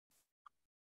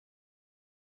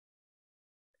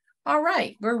All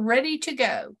right, we're ready to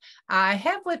go. I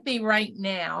have with me right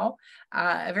now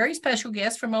a very special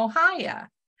guest from Ohio.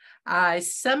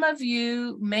 Some of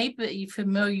you may be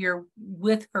familiar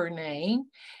with her name.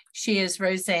 She is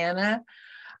Rosanna.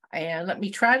 And let me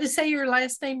try to say your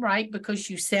last name right because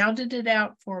you sounded it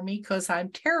out for me because I'm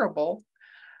terrible.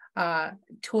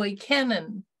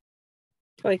 Toikinen.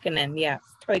 Toikinen, yes.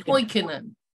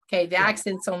 Toikinen. Okay, the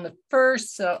accent's on the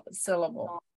first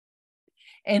syllable.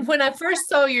 And when I first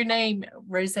saw your name,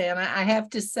 Rosanna, I have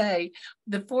to say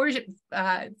the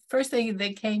first thing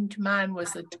that came to mind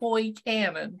was a toy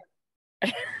cannon.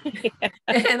 Yeah.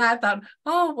 And I thought,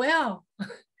 oh, well,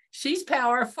 she's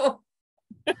powerful.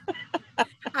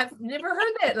 I've never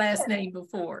heard that last name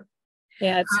before.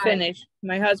 Yeah, it's Finnish.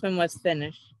 My husband was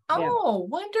Finnish. Oh, yeah.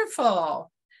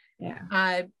 Wonderful.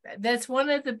 Yeah. That's one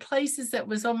of the places that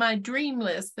was on my dream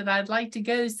list that I'd like to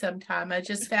go sometime. I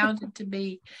just found it to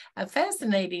be a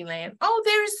fascinating land. Oh,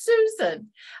 there's Susan.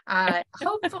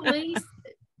 Hopefully,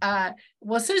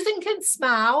 well, Susan can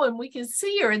smile and we can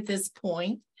see her at this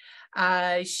point.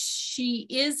 She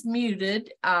is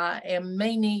muted and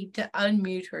may need to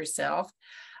unmute herself,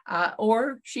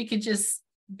 or she could just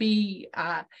be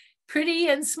pretty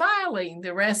and smiling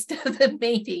the rest of the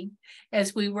meeting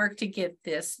as we work to get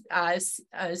this.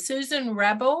 Susan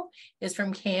Rebel is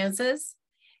from Kansas,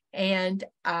 and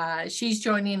she's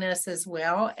joining us as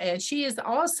well. And she is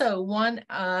also one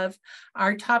of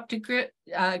our top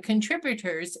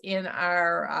contributors in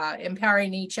our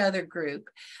Empowering Each Other group.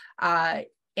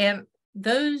 And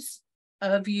those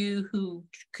of you who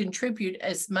contribute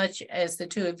as much as the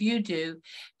two of you do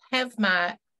have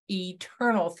my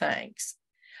eternal thanks.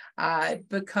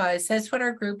 Because that's what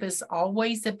our group is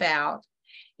always about,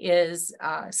 is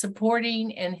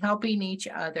supporting and helping each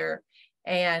other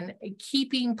and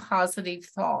keeping positive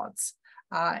thoughts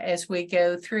as we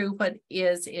go through what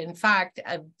is, in fact,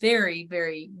 a very,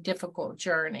 very difficult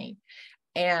journey.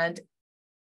 And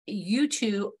you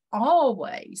two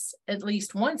always, at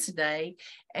least once a day,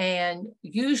 and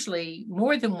usually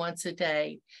more than once a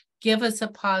day, give us a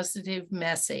positive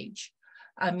message,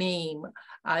 a meme,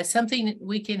 something that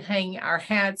we can hang our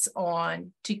hats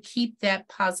on to keep that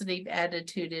positive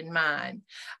attitude in mind.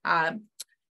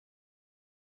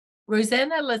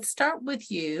 Rosanna, let's start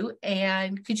with you.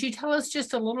 And could you tell us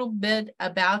just a little bit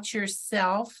about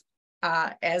yourself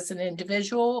as an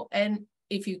individual, and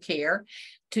if you care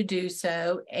to do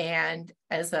so, and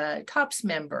as a TOPS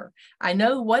member? I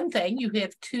know one thing, you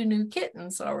have 2 new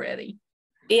kittens already.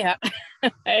 Yeah,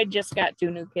 I just got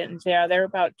 2 new kittens. Yeah, they're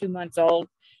about 2 months old.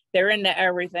 They're into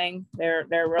everything. They're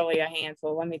really a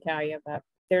handful, let me tell you, but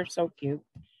they're so cute.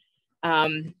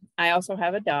 I also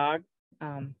have a dog.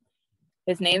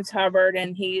 His name's Hubbard,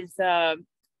 and he's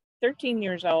 13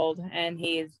 years old, and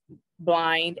he's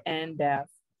blind and deaf,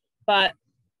 but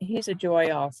he's a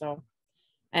joy also.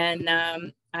 And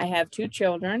I have 2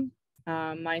 children.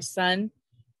 My son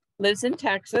lives in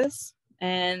Texas,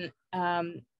 and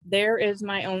there is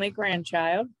my only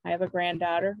grandchild. I have a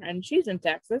granddaughter, and she's in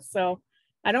Texas, so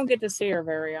I don't get to see her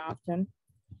very often.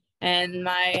 And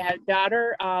my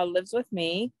daughter lives with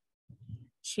me.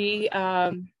 She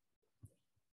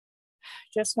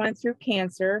just went through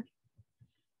cancer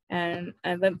and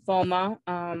lymphoma.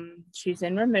 She's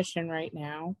in remission right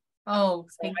now. Oh,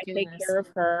 so I take care of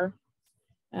her.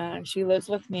 She lives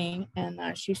with me,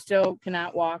 and she still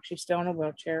cannot walk. She's still in a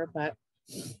wheelchair, but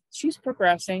she's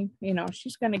progressing. You know,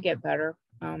 she's going to get better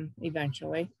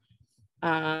eventually.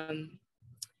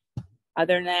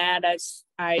 Other than that,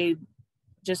 I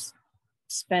just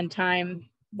spend time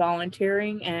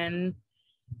volunteering and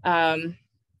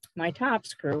my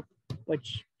TOPS group,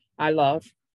 which I love.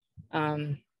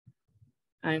 I'm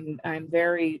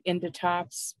very into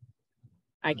TOPS.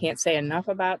 I can't say enough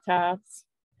about TOPS,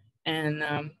 and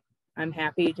I'm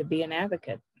happy to be an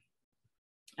advocate.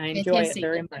 I enjoy it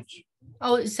very much.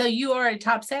 Oh, so you are a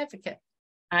TOPS advocate?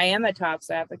 I am a TOPS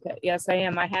advocate. Yes, I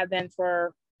am. I have been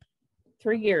for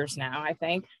 3 years now, I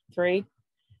think, 3.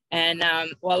 And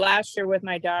well, last year with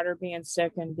my daughter being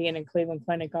sick and being in Cleveland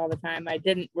Clinic all the time, I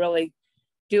didn't really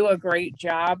do a great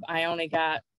job. I only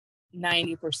got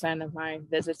 90% of my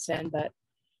visits in, but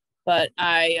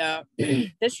I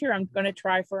this year I'm going to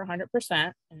try for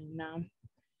 100% and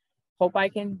hope I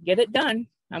can get it done.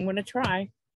 I'm going to try.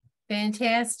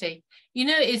 Fantastic. You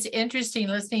know, it's interesting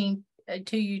listening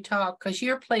to you talk, because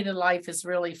your plate of life is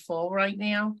really full right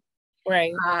now.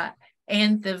 Right.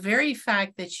 And the very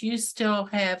fact that you still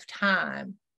have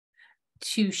time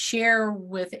to share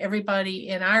with everybody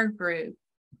in our group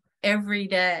every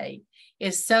day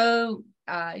is so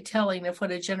telling of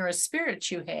what a generous spirit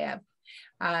you have,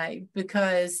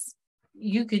 because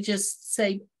you could just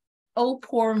say, oh,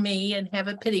 poor me, and have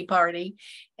a pity party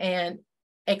and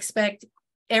expect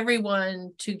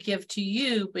everyone to give to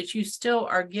you, but you still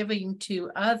are giving to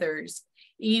others,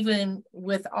 even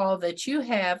with all that you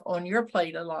have on your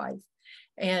plate of life.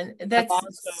 And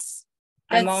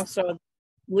I'm also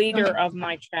leader of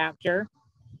my chapter.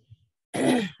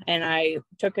 And I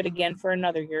took it again for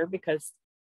another year because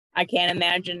I can't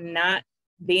imagine not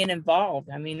being involved.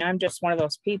 I mean, I'm just one of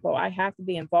those people. I have to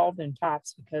be involved in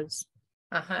TOPS because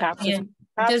TOPS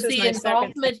does the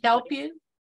involvement help you?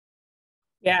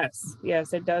 Yes,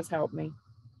 it does help me.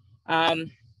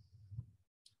 I'm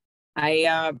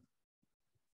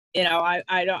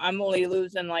only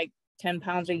losing like 10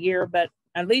 pounds a year, but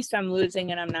at least I'm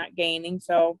losing and I'm not gaining.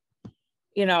 So,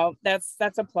 that's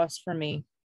a plus for me.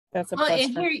 That's a plus.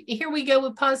 And here we go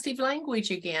with positive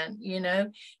language again.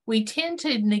 We tend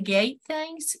to negate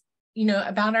things,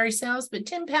 about ourselves, but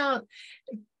 10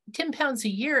 pounds a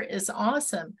year is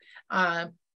awesome. I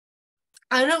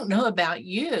don't know about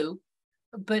you,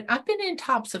 but I've been in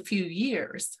TOPS a few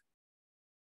years.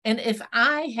 And if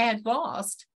I had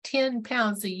lost 10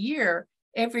 pounds a year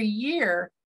every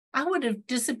year, I would have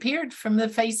disappeared from the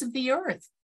face of the earth.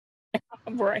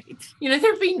 Right.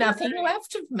 There'd be nothing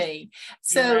left of me.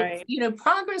 So,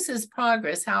 progress is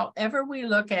progress, however we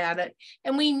look at it.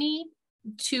 And we need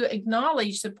to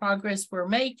acknowledge the progress we're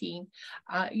making.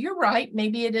 You're right.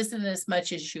 Maybe it isn't as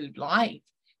much as you'd like,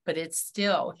 but it's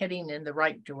still heading in the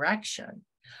right direction.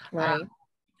 Right.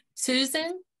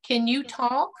 Susan, can you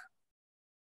talk?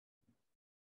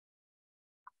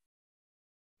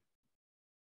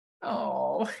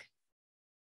 Oh,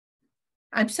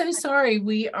 I'm so sorry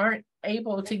we aren't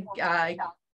able to.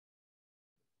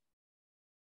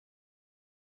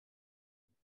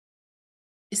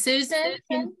 Susan,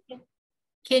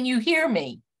 can you hear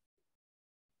me?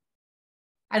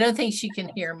 I don't think she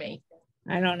can hear me.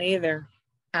 I don't either.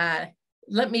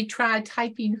 Let me try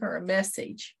typing her a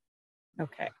message.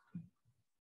 Okay.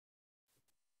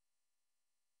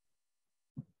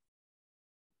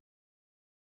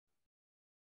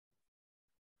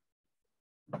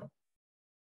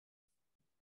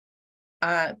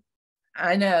 I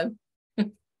know.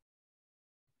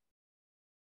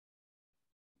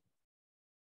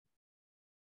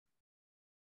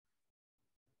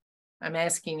 I'm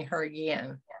asking her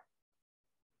again.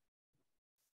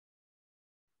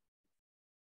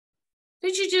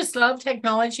 Did you just love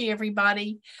technology,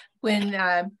 everybody?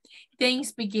 When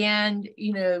things began,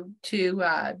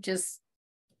 to just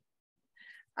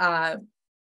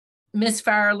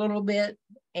misfire a little bit.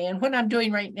 And what I'm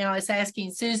doing right now is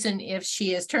asking Susan if she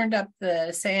has turned up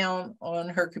the sound on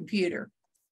her computer.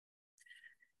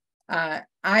 I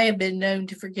have been known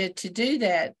to forget to do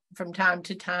that from time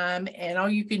to time, and all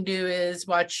you can do is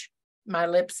watch my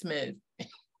lips move,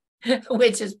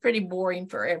 which is pretty boring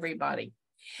for everybody.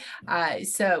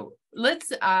 So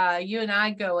let's you and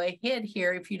I go ahead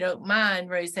here, if you don't mind,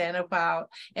 Rosanna,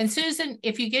 and Susan,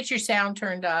 if you get your sound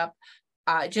turned up,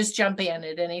 just jump in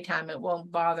at any time. It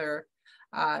won't bother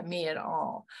me at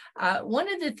all.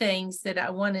 One of the things that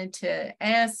I wanted to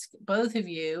ask both of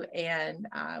you, and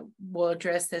we'll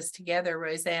address this together,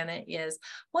 Rosanna, is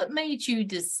what made you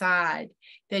decide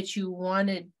that you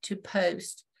wanted to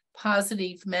post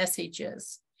positive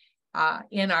messages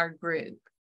in our group?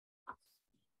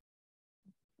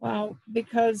 Well,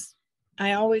 because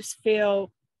I always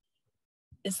feel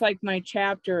it's like my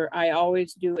chapter, I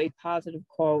always do a positive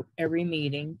quote every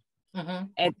meeting. Mm-hmm.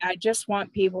 And I just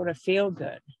want people to feel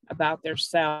good about their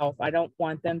self. I don't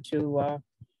want them to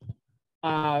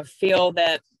feel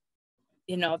that,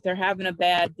 if they're having a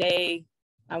bad day,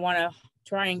 I want to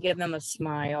try and give them a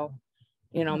smile,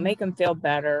 mm-hmm. make them feel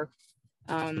better.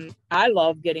 I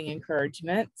love getting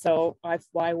encouragement. So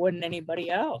why wouldn't anybody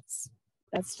else?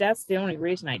 That's the only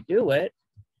reason I do it,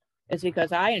 is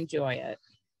because I enjoy it.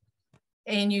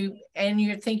 And you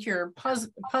think you're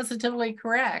positively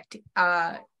correct.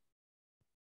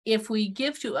 If we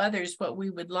give to others what we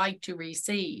would like to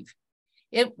receive,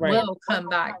 it will come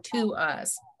back to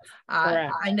us.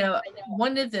 I know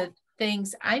one of the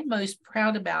things I'm most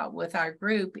proud about with our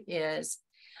group is,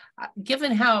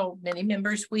 given how many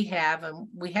members we have, and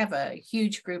we have a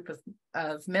huge group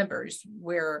of members,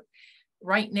 we're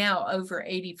right now over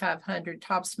 8,500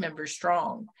 TOPS members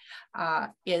strong,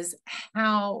 is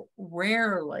how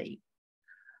rarely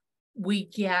we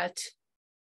get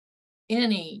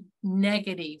any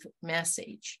negative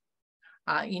message.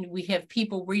 We have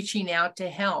people reaching out to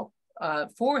help,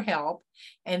 for help,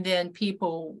 and then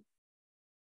people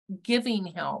giving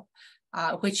help,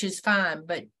 which is fine,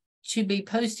 but to be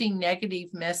posting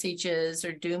negative messages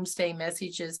or doomsday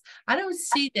messages, I don't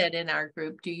see that in our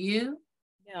group. Do you?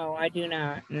 No, I do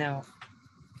not. No.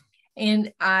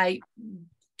 And I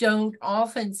don't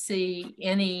often see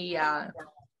any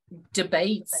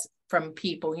debates from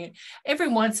people. Every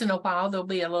once in a while there'll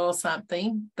be a little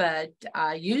something, but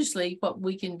usually what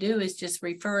we can do is just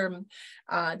refer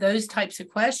those types of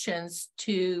questions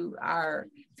to our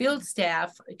field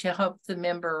staff to help the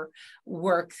member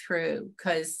work through.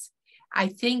 Because I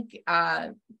think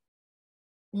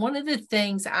one of the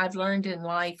things I've learned in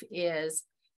life is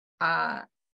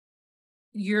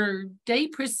your day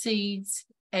proceeds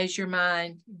as your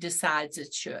mind decides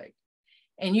it should.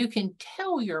 And you can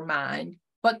tell your mind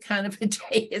what kind of a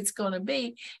day it's going to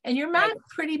be. And your mind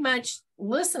pretty much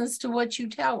listens to what you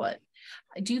tell it.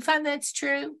 Do you find that's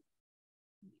true?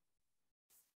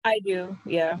 I do.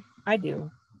 Yeah, I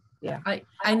do. Yeah.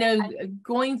 I know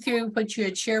going through what you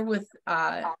had shared with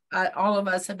all of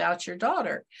us about your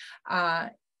daughter,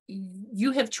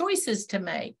 you have choices to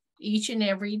make each and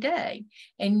every day,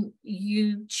 and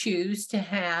you choose to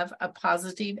have a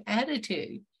positive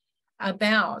attitude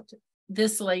about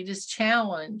this latest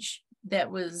challenge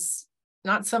that was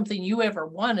not something you ever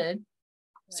wanted,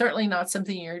 certainly not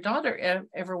something your daughter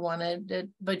ever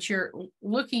wanted, but you're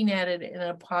looking at it in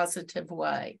a positive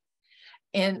way.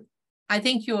 And I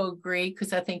think you'll agree,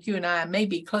 because I think you and I may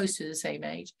be close to the same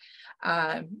age,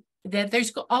 that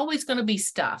there's always going to be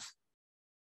stuff.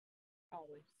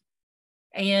 Always.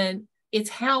 And it's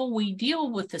how we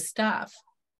deal with the stuff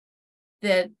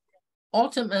that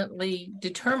ultimately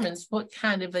determines what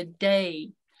kind of a day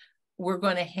we're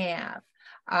going to have.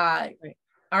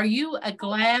 Are you a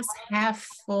glass half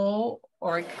full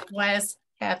or a glass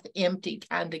half empty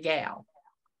kind of gal?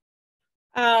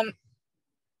 I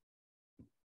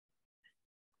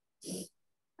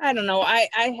don't know. I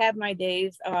have my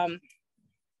days. I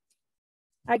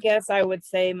guess I would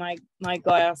say my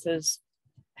glass is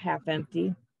half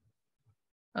empty.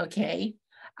 Okay.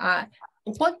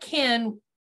 What can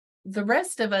the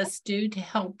rest of us do to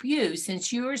help you,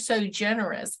 since you are so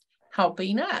generous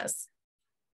helping us?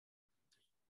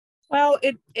 Well,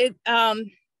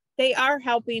 they are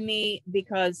helping me,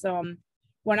 because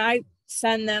when I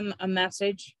send them a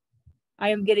message, I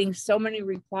am getting so many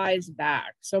replies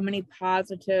back, so many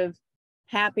positive,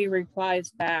 happy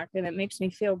replies back, and it makes me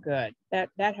feel good.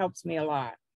 That helps me a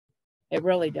lot. It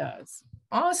really does.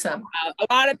 Awesome.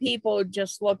 A lot of people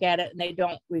just look at it and they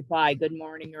don't reply good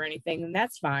morning or anything, and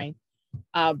that's fine.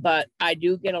 But I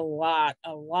do get a lot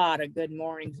of good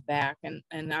mornings back,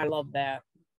 and I love that.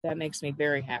 That makes me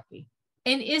very happy.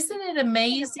 And isn't it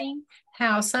amazing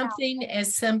how something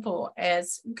as simple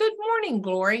as "Good morning,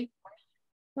 Glory,"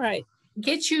 right,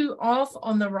 gets you off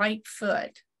on the right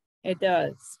foot? It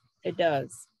does. It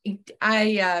does.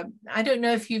 I don't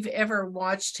know if you've ever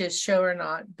watched his show or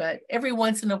not, but every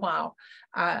once in a while,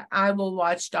 I will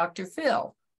watch Dr.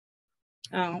 Phil.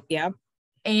 Oh, yeah.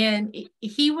 And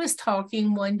he was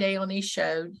talking one day on his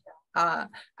show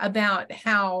about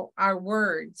how our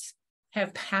words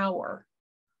have power,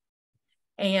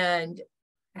 and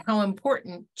how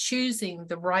important choosing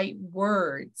the right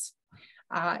words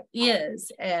is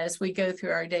as we go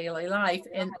through our daily life.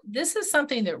 And this is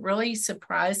something that really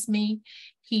surprised me.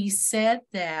 He said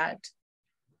that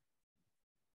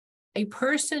a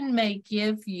person may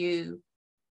give you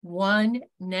one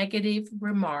negative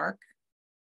remark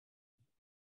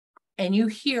and you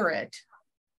hear it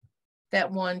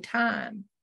that one time,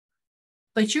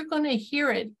 but you're going to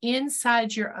hear it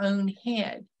inside your own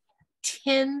head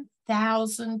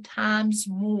 10,000 times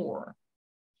more,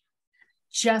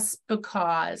 just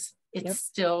because it's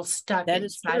still stuck that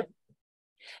inside.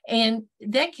 And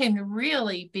that can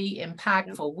really be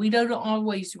impactful. We don't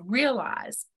always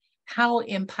realize how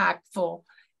impactful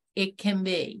it can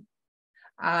be.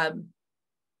 Have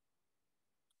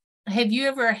you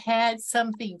ever had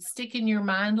something stick in your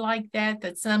mind like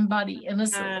that somebody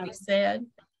innocently said?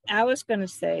 I was going to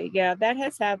say, yeah, that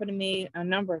has happened to me a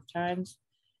number of times.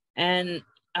 And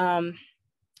I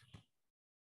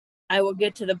will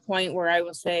get to the point where I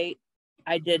will say,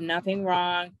 I did nothing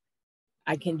wrong.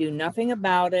 I can do nothing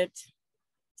about it.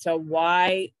 So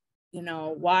why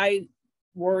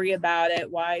worry about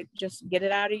it? Why just get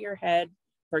it out of your head?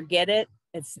 Forget it.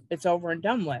 It's over and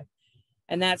done with.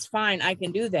 And that's fine. I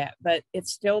can do that, but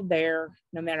it's still there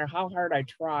no matter how hard I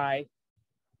try.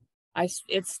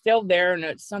 It's still there, and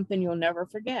it's something you'll never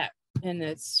forget. And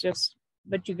it's just,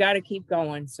 but you got to keep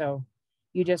going. So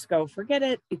you just go, forget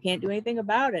it. You can't do anything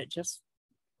about it. Just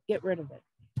get rid of it.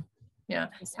 Yeah.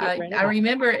 I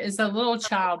remember as a little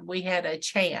child, we had a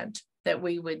chant that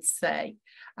we would say,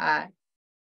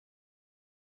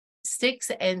 sticks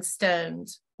and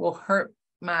stones will hurt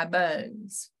my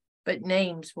bones, but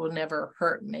names will never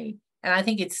hurt me. And I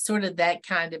think it's sort of that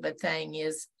kind of a thing,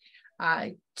 is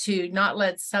to not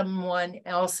let someone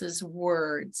else's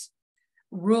words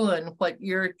ruin what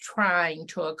you're trying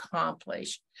to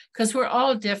accomplish, because we're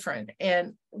all different,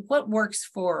 and what works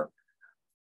for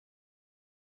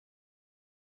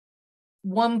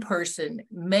one person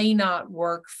may not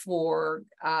work for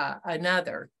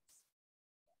another.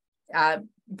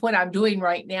 What I'm doing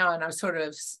right now, and I'm sort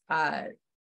of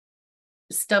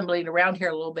stumbling around here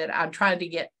a little bit, I'm trying to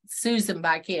get Susan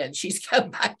back in. She's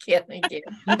come back in again.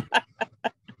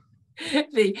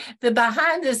 The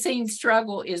behind the scenes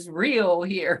struggle is real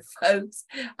here, folks.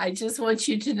 I just want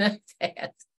you to know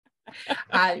that.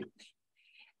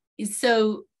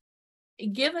 So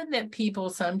given that people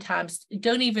sometimes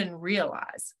don't even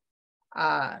realize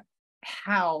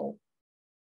how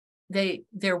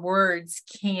their words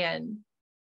can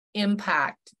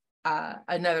impact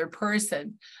another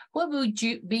person, what would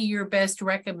be your best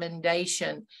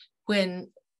recommendation when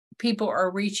people are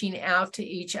reaching out to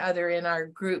each other in our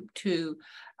group to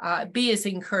be as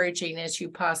encouraging as you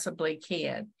possibly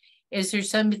can? Is there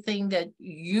something that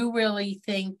you really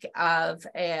think of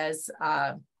as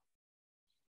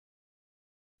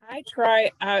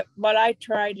what I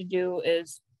try to do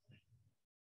is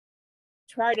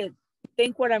try to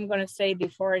think what I'm going to say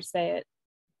before I say it,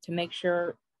 to make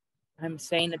sure I'm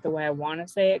saying it the way I want to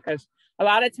say it. Because a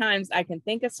lot of times I can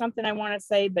think of something I want to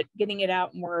say, but getting it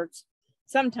out in words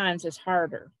sometimes is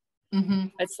harder. Mm-hmm.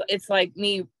 It's like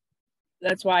me.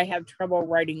 That's why I have trouble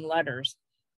writing letters.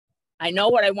 I know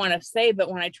what I want to say,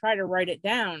 but when I try to write it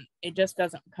down, it just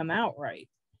doesn't come out right.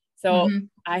 So mm-hmm.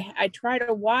 I try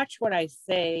to watch what I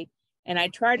say, and I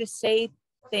try to say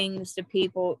things to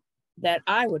people that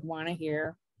I would want to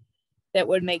hear, that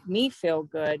would make me feel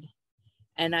good.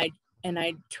 And I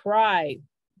try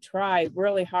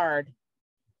really hard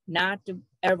not to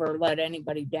ever let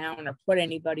anybody down or put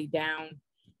anybody down.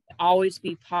 Always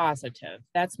be positive.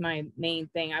 That's my main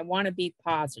thing. I want to be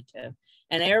positive.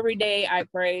 And every day I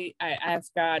pray, I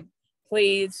ask God,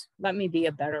 please let me be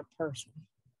a better person.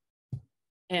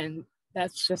 And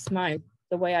that's just the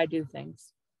way I do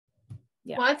things.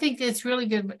 Yeah. Well, I think that's really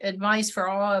good advice for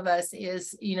all of us,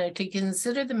 is, to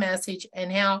consider the message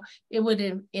and how it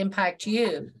would impact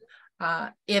you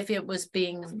if it was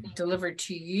being delivered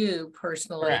to you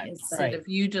personally, correct, instead of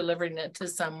you delivering it to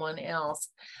someone else.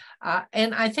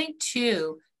 And I think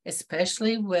too,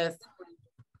 especially with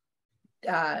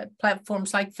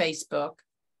platforms like Facebook,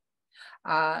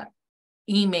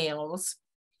 emails,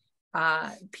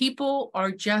 people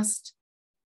are just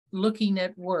looking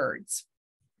at words.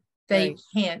 They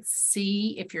can't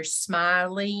see if you're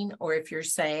smiling or if you're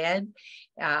sad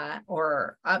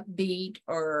or upbeat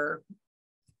or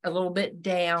a little bit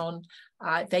down.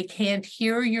 They can't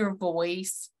hear your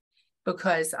voice,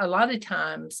 because a lot of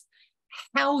times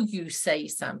how you say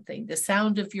something, the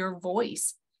sound of your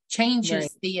voice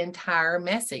changes the entire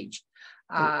message.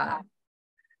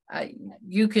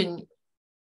 You can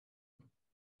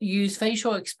use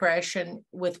facial expression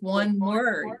with one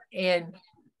word and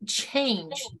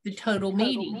change the total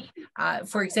meaning.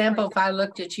 For example, if I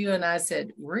looked at you and I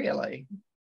said, really?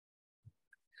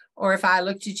 Or if I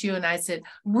looked at you and I said,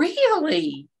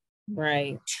 really?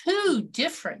 Right. Two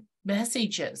different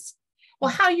messages. Well,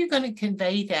 how are you going to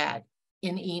convey that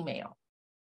in email?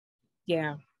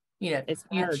 Yeah. It's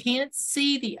you can't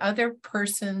see the other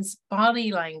person's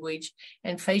body language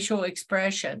and facial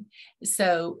expression.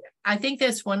 So I think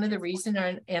that's one of the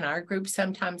reasons in our group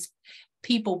sometimes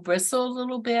people bristle a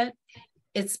little bit.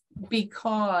 It's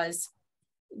because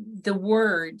the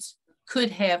words could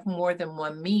have more than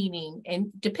one meaning,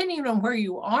 and depending on where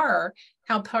you are,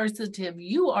 how positive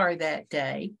you are that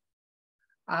day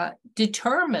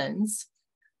determines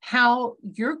how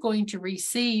you're going to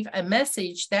receive a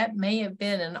message that may have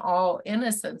been, in all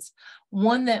innocence,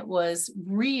 one that was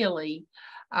really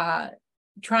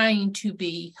trying to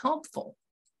be helpful.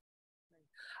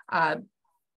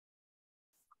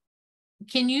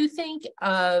 Can you think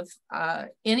of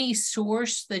any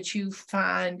source that you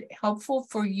find helpful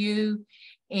for you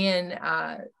in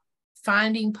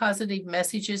finding positive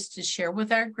messages to share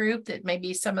with our group that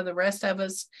maybe some of the rest of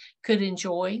us could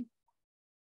enjoy?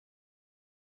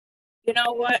 You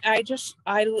know what? I just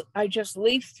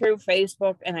leaf through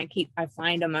Facebook and I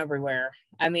find them everywhere.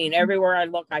 I mean, everywhere I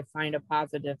look, I find a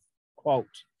positive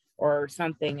quote or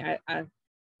something. I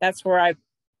that's where I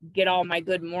get all my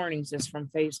good mornings, is from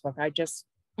Facebook. I just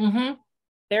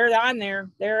they're on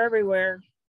there. They're everywhere.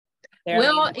 They're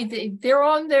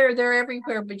on there. They're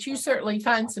everywhere. But you certainly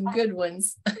find some good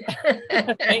ones.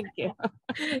 Thank you.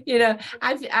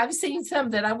 I've seen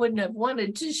some that I wouldn't have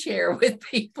wanted to share with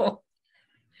people.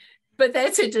 But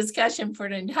that's a discussion for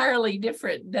an entirely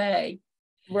different day.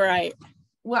 Right.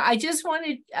 Well, I just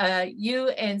wanted you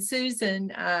and Susan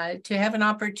to have an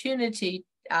opportunity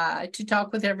to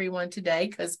talk with everyone today,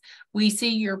 because we see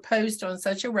your post on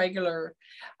such a regular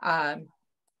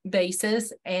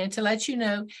basis, and to let you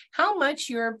know how much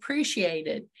you're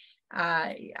appreciated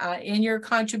in your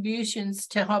contributions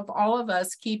to help all of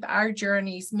us keep our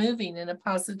journeys moving in a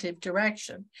positive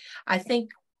direction. I think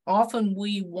often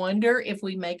we wonder if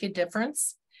we make a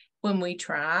difference when we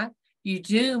try. You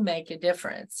do make a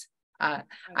difference. I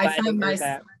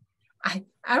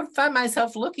find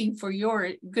myself looking for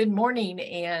your good morning,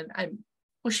 and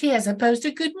well, she hasn't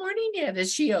posted good morning yet.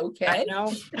 Is she okay? I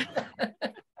know.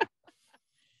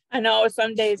 I know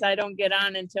some days I don't get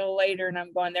on until later, and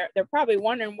I'm going, they're probably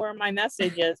wondering where my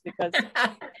message is, because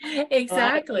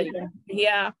exactly.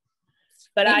 Yeah.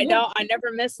 But I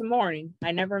never miss a morning.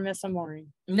 I never miss a morning.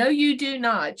 No, you do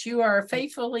not. You are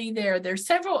faithfully there. There's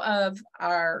several of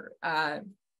our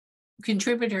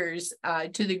contributors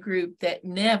to the group that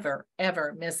never,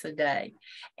 ever miss a day.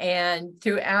 And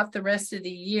throughout the rest of the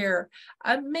year,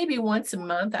 maybe once a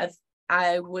month,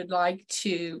 I would like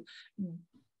to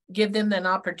give them an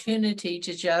opportunity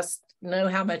to just know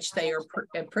how much they are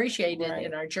appreciated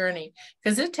in our journey,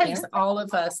 because it takes all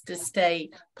of us to stay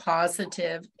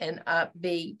positive and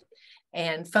upbeat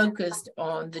and focused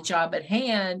on the job at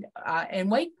hand.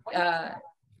 And weight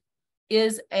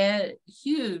is a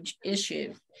huge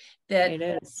issue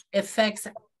that affects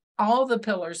all the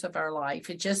pillars of our life.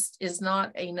 It just is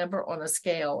not a number on a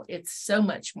scale. It's so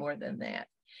much more than that.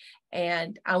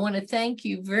 And I want to thank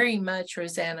you very much,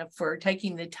 Rosanna, for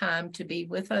taking the time to be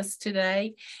with us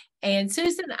today. And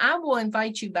Susan, I will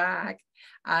invite you back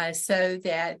so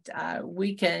that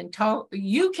we can talk.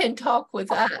 You can talk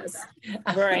with us.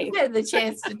 Right. I had the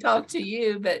chance to talk to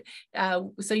you, but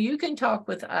so you can talk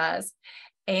with us.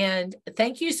 And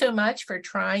thank you so much for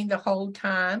trying the whole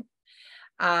time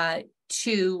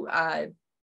to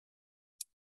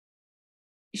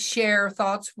share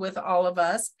thoughts with all of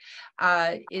us.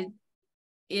 It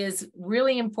is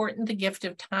really important. The gift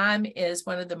of time is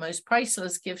one of the most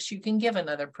priceless gifts you can give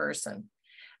another person.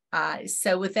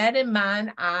 So with that in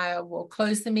mind, I will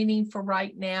close the meeting for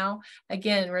right now.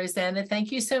 Again, Rosanna,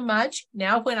 thank you so much.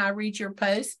 Now, when I read your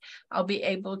post, I'll be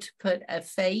able to put a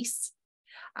face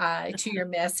to your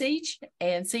message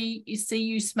and see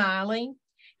you smiling.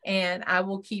 And I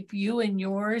will keep you and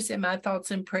yours in my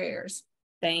thoughts and prayers.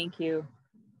 Thank you.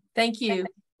 Thank you.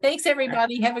 Thanks,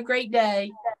 everybody. Have a great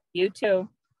day. You too.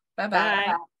 Bye-bye.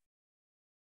 Bye.